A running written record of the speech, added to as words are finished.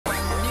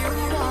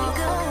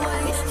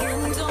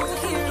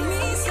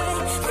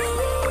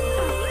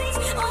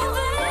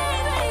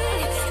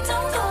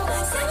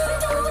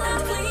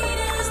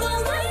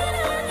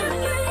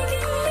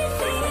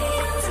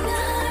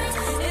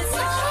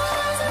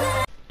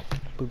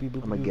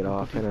I'm gonna get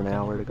off in an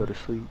hour to go to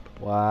sleep.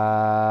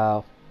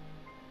 Wow.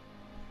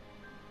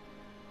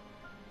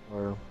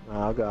 Or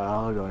I'll go in an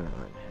hour and a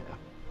half.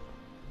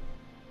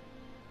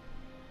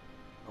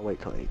 I'll wait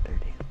till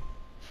 8:30.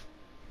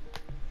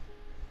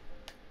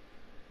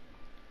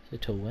 So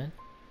till when?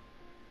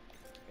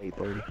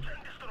 8:30.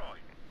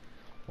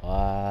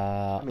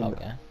 Wow.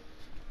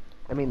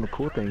 I mean, the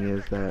cool thing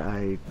is that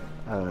I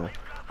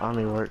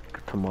only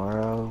work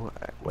tomorrow.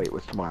 Wait,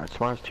 what's tomorrow?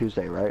 Tomorrow's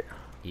Tuesday, right?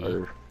 Yeah.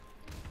 Or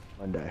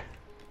Monday?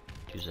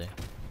 Tuesday.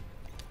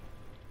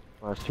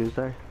 Tomorrow's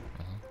Tuesday?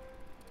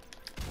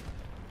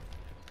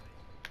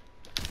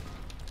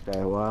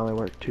 Okay, well I only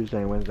work Tuesday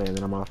and Wednesday, and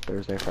then I'm off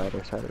Thursday,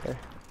 Friday, Saturday.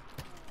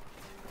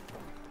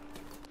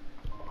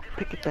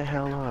 Pick it the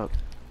hell up.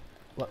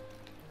 What?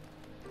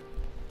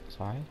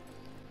 Sorry?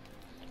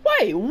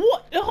 Wait,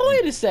 what?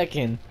 Wait a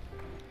second.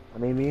 I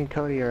mean, me and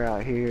Cody are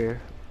out here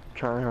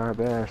trying our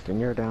best, and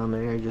you're down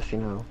there just, you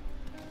know.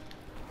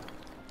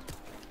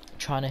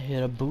 Trying to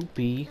hit a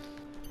boopy.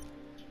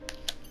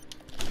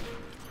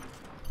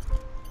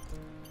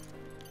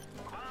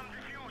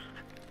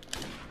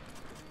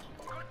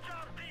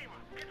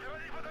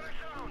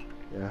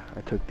 Yeah,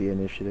 I took the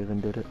initiative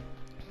and did it.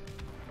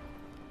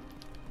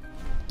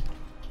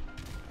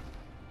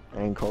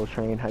 And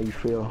Coltrane, how you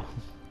feel?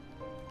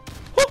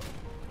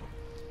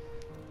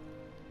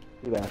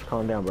 You guys,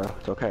 calm down, bro.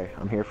 It's okay.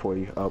 I'm here for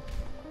you. Oh.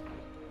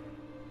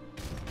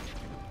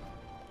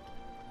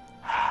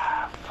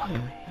 Fuck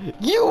me.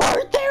 You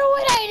weren't there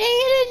when I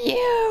needed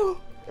you!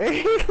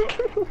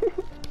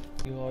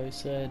 You always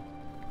said,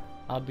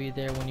 I'll be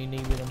there when you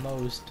need me the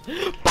most.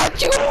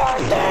 But you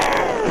weren't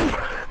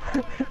there!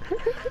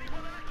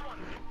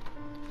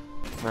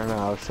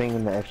 I was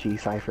singing the FG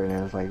cipher, and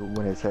it was like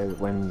when it said,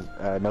 when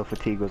No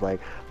Fatigue was like,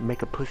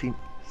 make a pussy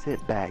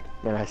sit back,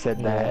 and I said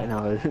that, and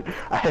I was,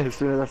 as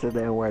soon as I said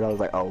that word, I was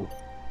like, oh,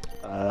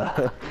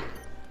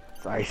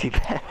 sorry,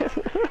 CPAS.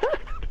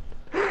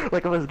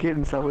 Like I was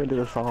getting so into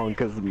the song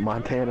because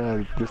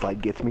Montana just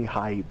like gets me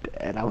hyped,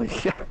 and I was,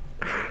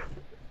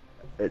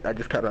 I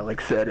just kind of like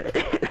said it.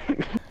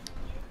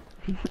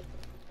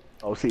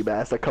 Oh,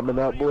 Seabass, they're coming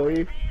up,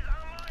 boy.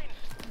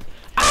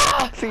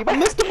 Ah! I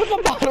missed him with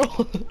a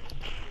bottle.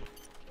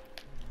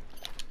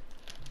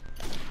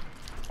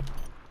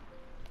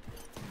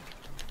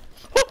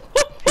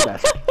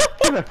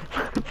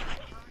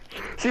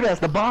 Seabass,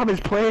 the bomb is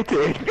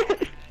planted.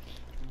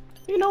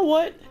 You know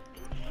what?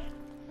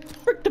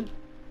 Frick the...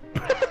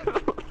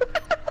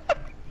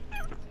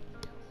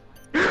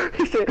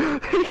 he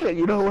said,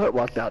 you know what?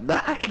 Walked out,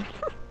 died.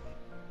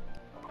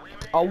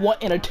 I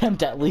want an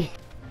attempt at least.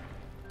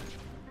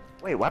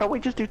 Wait, why don't we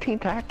just do team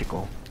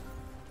tactical?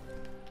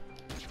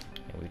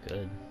 Yeah, we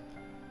could.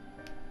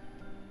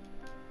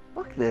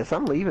 Fuck this,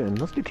 I'm leaving.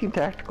 Let's do team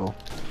tactical.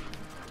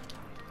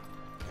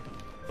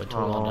 But two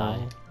will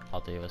die.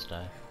 All three of us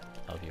die.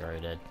 Oh, you're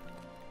already dead.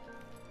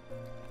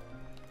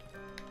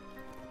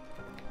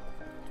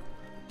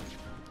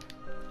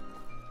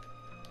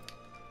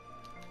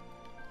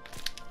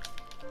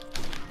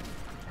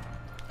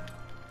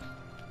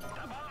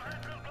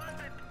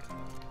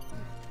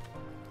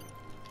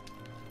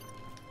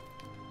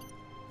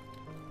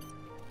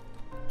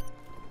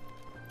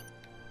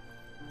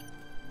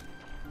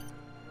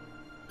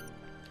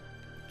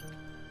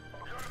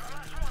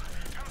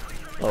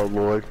 Oh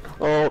lord.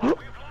 Oh!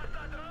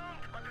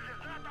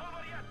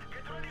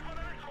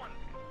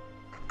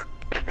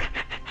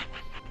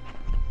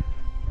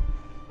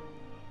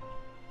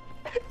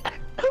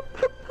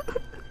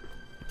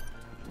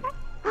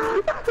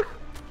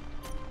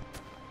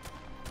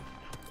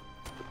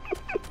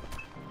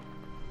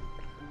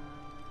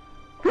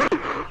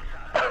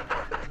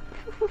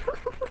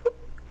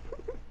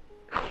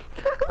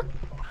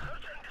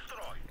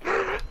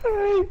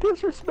 He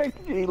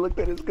disrespected you. He looked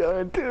at his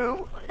gun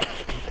too.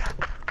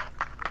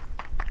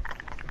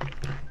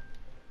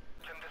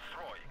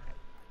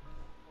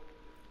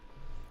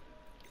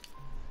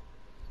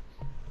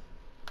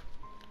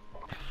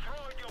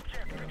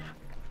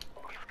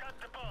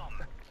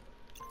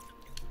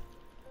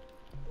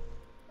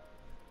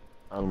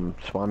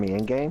 Swami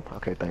in game?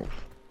 Okay, thanks.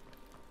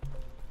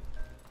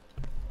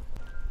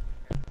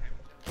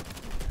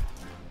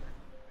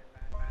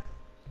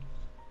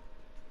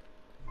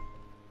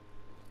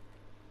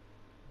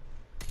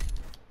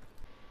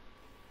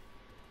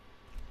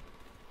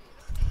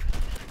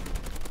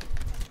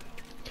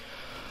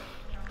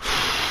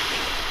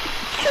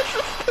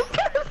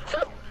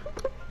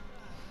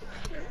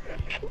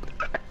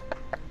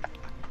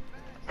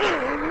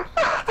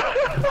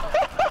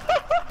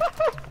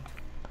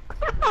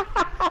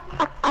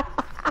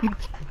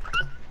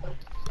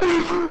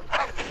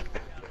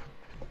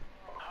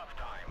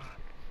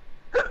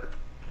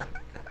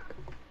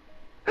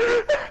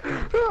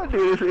 Oh,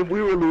 dude, if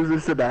we were losing,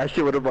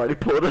 Sebastian would have already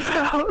pulled us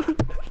out.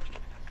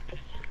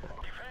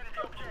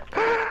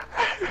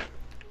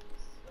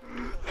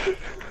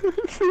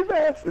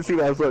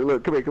 Seabass,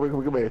 look, come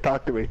here,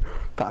 talk to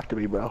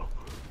me, bro.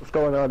 What's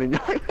going on in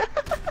your life?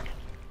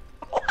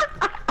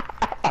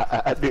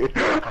 Dude.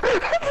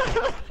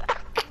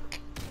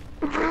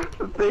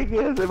 thing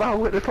is, if I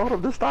would have told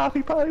him to stop,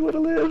 he probably would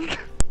have lived.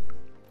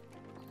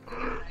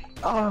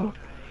 Oh,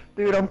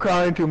 dude, I'm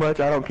crying too much.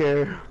 I don't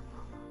care.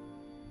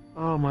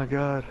 Oh my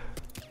god.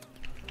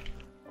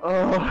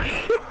 Oh.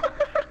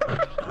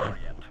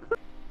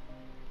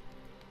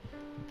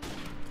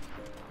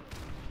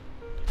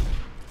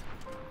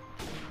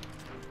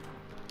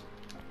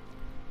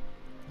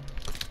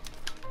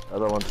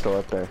 Other one's still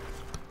up there.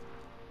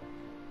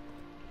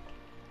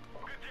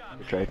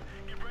 Good trade.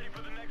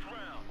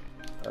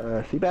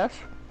 Sea bass?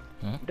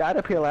 Hmm? You died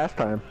up here last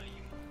time.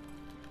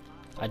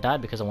 I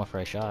died because I went for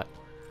a shot.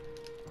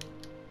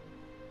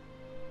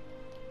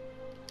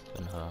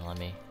 But hold on, let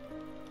me.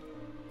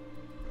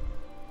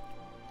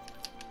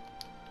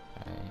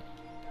 Alright.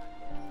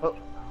 Oh.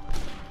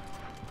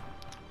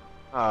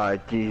 Ah,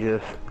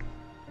 Jesus.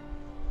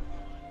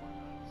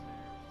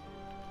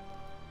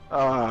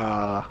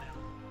 Ah.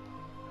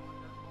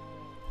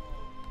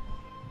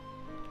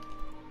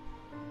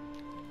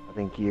 I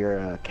think you're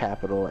a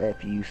capital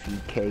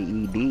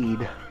F-U-C-K-E-D.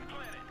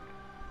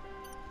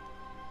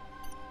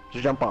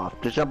 Just jump off.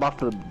 Just jump off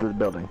the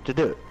building. Just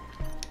do it.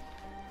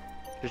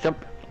 Just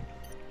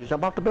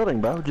jump off the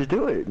building, bro. Just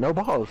do it. No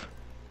balls.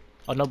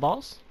 Oh, no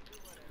balls?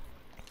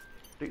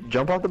 Dude,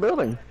 jump off the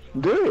building.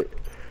 Do it.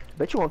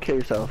 Bet you won't kill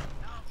yourself.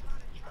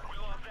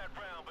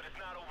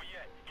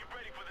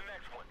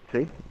 See?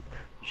 You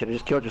should have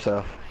just killed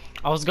yourself.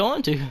 I was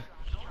going to.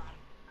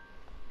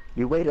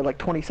 You waited like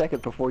 20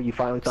 seconds before you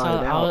finally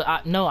thought it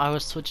out. No, I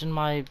was switching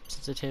my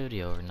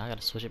sensitivity over, and I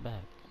gotta switch it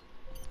back.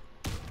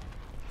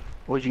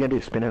 What was you gonna do?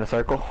 Spin in a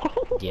circle?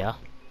 Yeah.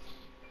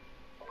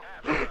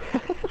 I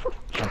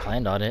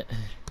planned on it.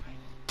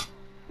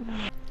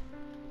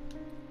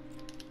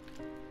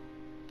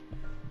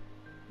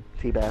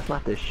 See, bass,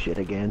 not this shit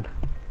again.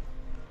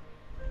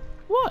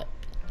 What?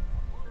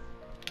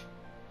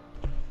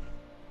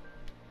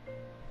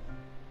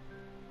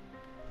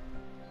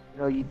 You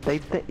know,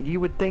 you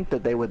would think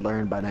that they would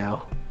learn by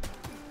now.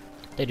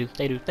 They do.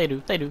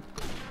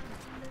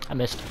 I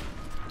missed.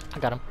 I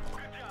got him.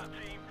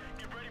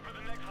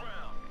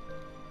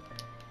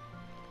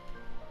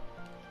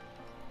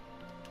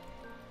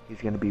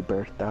 He's gonna be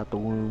birthed out the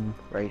womb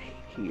right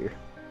here.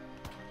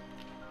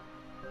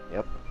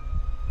 Yep.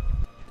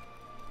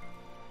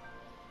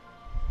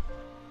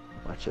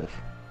 Watch this.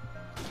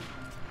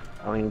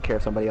 I don't even care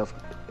if somebody else,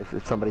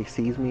 if somebody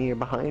sees me or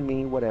behind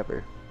me,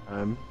 whatever.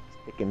 I'm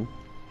sticking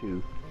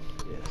to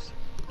this.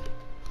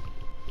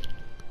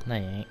 No,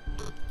 you ain't.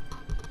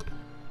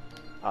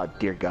 Oh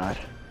dear God.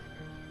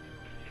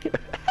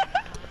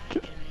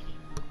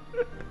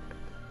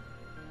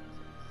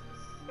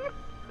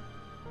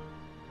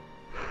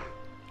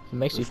 It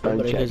makes you feel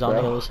better he's on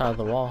the other side of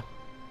the wall.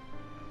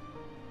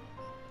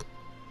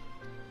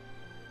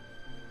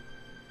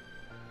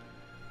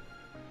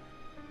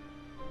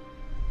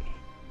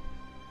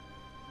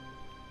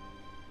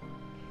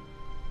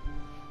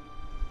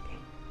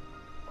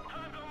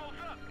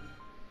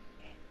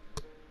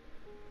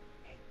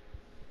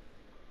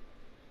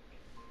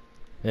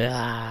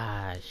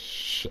 Ah,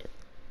 shit.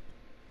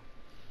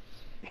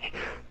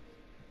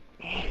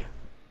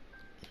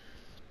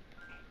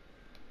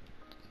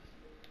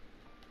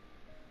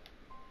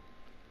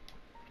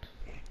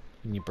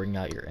 Can you bring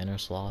out your inner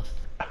sloth?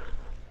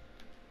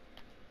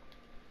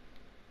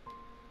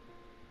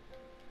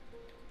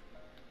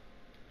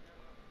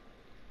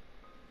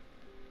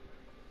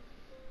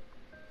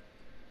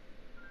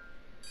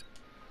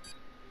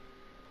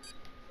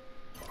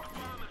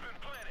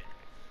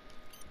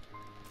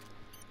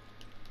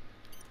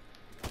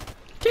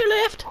 Two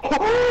left!